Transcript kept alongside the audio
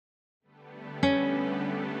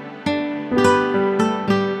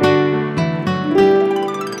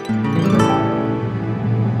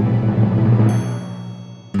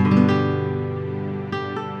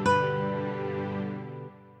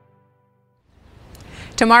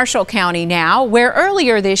To Marshall County now, where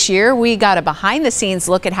earlier this year we got a behind-the-scenes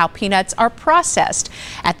look at how peanuts are processed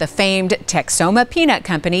at the famed Texoma Peanut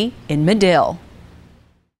Company in Medill.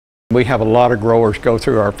 We have a lot of growers go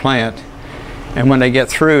through our plant, and when they get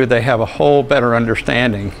through, they have a whole better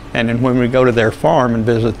understanding. And then when we go to their farm and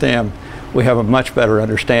visit them, we have a much better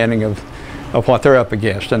understanding of what they're up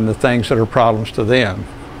against and the things that are problems to them.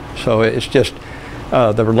 So it's just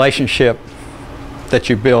the relationship that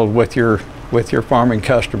you build with your farming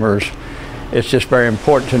customers. It's just very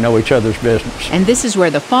important to know each other's business. And this is where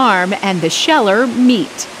the farm and the sheller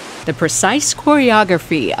meet. The precise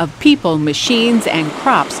choreography of people, machines, and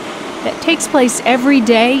crops that takes place every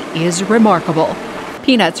day is remarkable.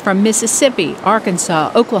 Peanuts from Mississippi,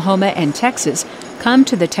 Arkansas, Oklahoma, and Texas come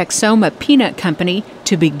to the Texoma Peanut Company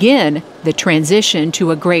to begin the transition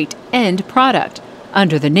to a great end product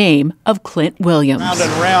under the name of Clint Williams. Round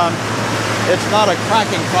and round. It's not a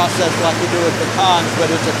cracking process like we do with pecans, but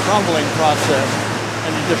it's a crumbling process.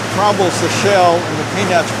 And it just crumbles the shell and the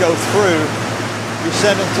peanuts go through. You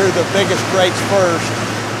send them through the biggest grates first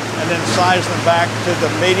and then size them back to the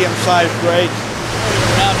medium-sized grates.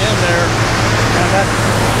 Down in there, and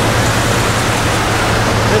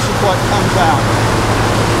this is what comes out.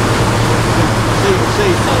 See.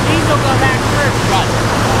 So these will go back first. Right.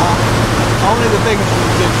 Only the biggest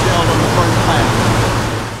ones get shelled on the first pass.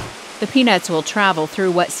 The peanuts will travel through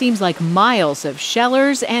what seems like miles of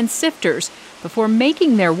shellers and sifters before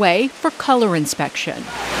making their way for color inspection.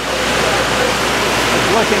 It's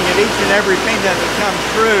looking at each and every peanut that comes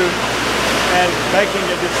through and making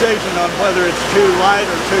a decision on whether it's too light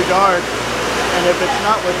or too dark. And if it's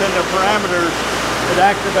not within the parameters, it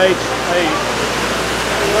activates a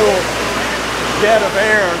little jet of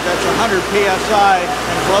air that's 100 psi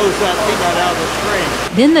and blows that peanut out of the stream.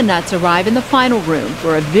 Then the nuts arrive in the final room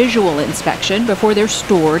for a visual inspection before they're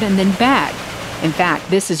stored and then bagged. In fact,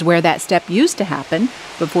 this is where that step used to happen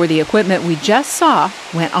before the equipment we just saw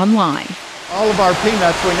went online. All of our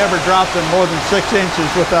peanuts, we never drop them more than 6 inches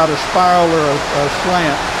without a spiral or a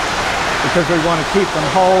slant because we want to keep them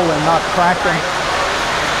whole and not crack them.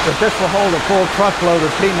 But this will hold a full truckload of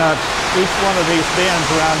peanuts. Each one of these bins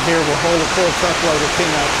around here will hold a full truckload of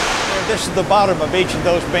peanuts. This is the bottom of each of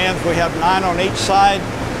those bins. We have 9 on each side,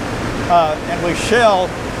 and we shell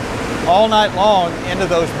all night long into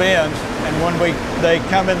those bins. And when they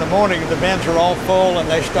come in the morning, the bins are all full, and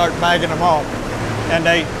they start bagging them off. And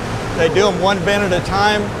they do them one bin at a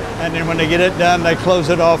time, and then when they get it done, they close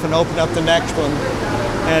it off and open up the next one.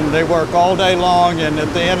 And they work all day long, and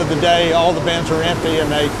at the end of the day, all the bins are empty,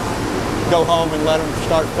 and they go home and let them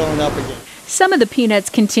start filling up again. Some of the peanuts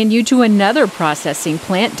continue to another processing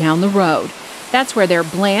plant down the road. That's where they're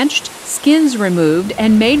blanched, skins removed,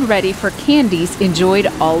 and made ready for candies enjoyed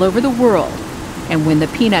all over the world. And when the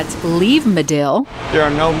peanuts leave Medill, there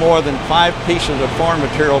are no more than 5 pieces of farm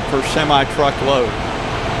material per semi-truck load.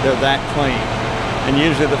 They're that clean. And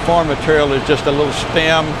usually the farm material is just a little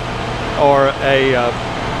stem or a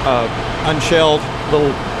unshelled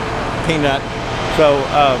little peanut. So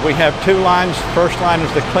we have 2 lines. First line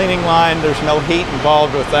is the cleaning line. There's no heat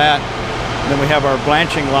involved with that. And then we have our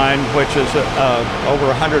blanching line, which is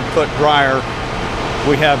over a 100-foot dryer.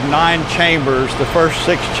 We have 9 chambers. The first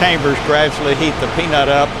 6 chambers gradually heat the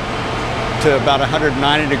peanut up to about 190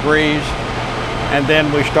 degrees. And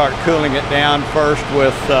then we start cooling it down first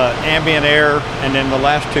with ambient air, and then the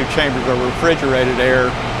last 2 chambers are refrigerated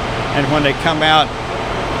air. And when they come out,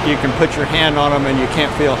 you can put your hand on them and you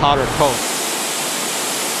can't feel hot or cold.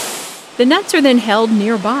 the nuts are then held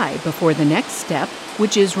nearby before the next step,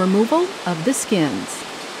 which is removal of the skins.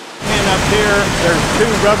 And up here, there's 2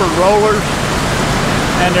 rubber rollers,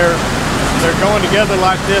 and they're going together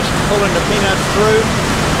like this, pulling the peanuts through.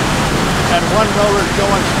 And one roller is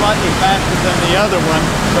going slightly faster than the other one,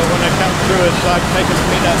 so when it comes through, it's like taking the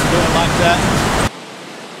peanuts and doing like that.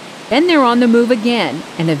 Then they're on the move again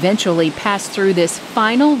and eventually pass through this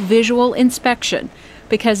final visual inspection,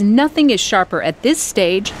 because nothing is sharper at this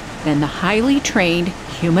stage than the highly trained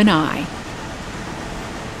human eye.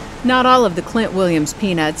 Not all of the Clint Williams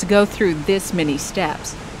peanuts go through this many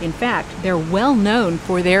steps. In fact, they're well known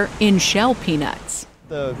for their in-shell peanuts.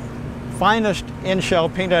 The finest in-shell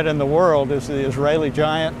peanut in the world is the Israeli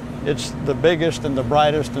Giant. It's the biggest and the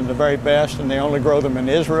brightest and the very best, and they only grow them in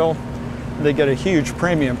Israel. They get a huge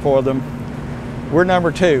premium for them. We're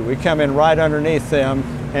number 2. We come in right underneath them,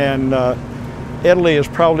 and Italy is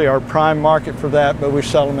probably our prime market for that, but we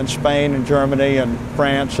sell them in Spain and Germany and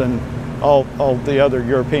France and all the other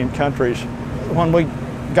European countries. When we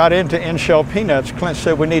got into in-shell peanuts, Clint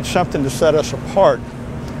said we need something to set us apart.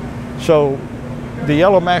 So the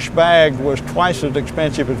yellow mesh bag was twice as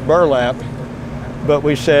expensive as burlap, but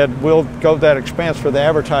we said we'll go that expense for the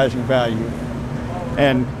advertising value.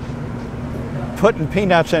 And putting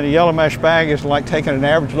peanuts in a yellow mesh bag is like taking an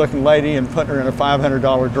average looking lady and putting her in a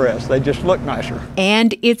 $500 dress. They just look nicer.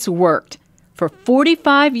 And it's worked. For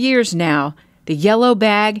 45 years now, the yellow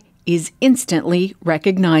bag is instantly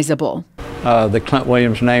recognizable. The Clint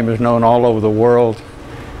Williams name is known all over the world.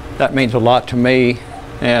 That means a lot to me,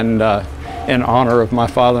 and in honor of my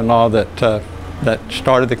father-in-law that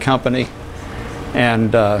started the company,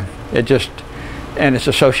 and it's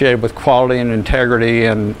associated with quality and integrity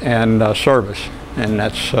and service, and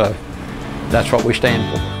that's what we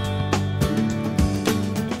stand for.